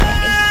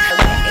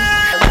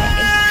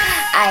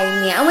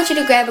machine. I want you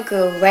to grab a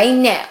girl right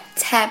now.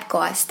 Tap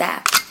guard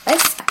style.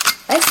 Let's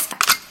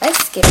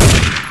get it.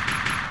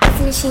 It's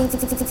the machine, it's the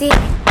machine, it's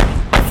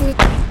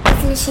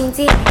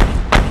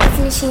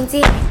the machine,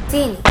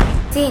 Dini.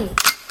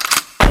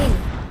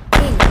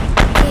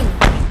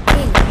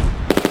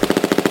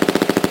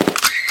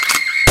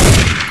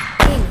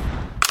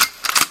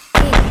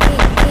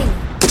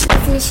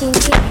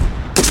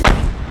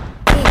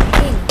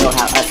 Know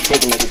how us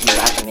big niggas be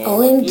rockin' it.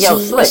 OMG, Yo,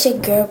 Slick, it's your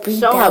girl Bree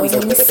show how we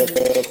Bells do in the seat.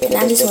 And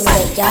I just wanna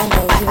let y'all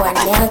know you are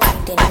now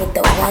tuned in with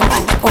the one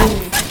and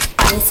only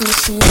This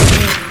Machine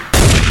Dini.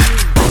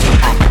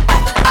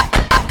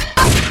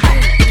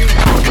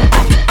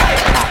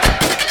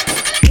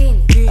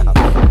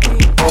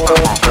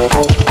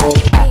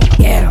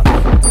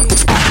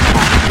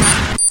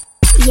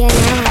 You're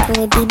now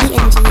rocking with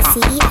BBMG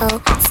CEO,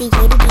 CJ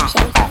the DJ.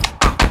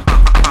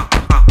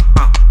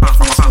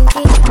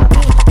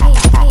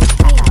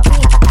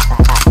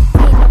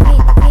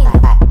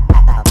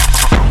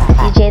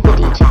 DJ the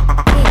DJ.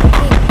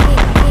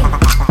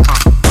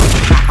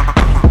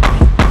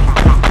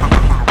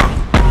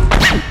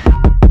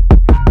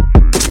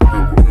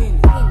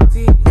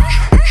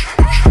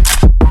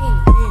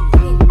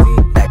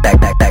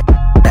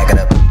 Back it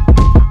up.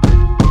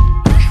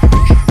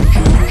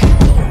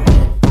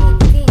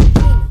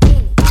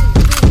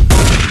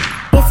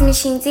 It's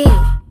Machine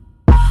Dini.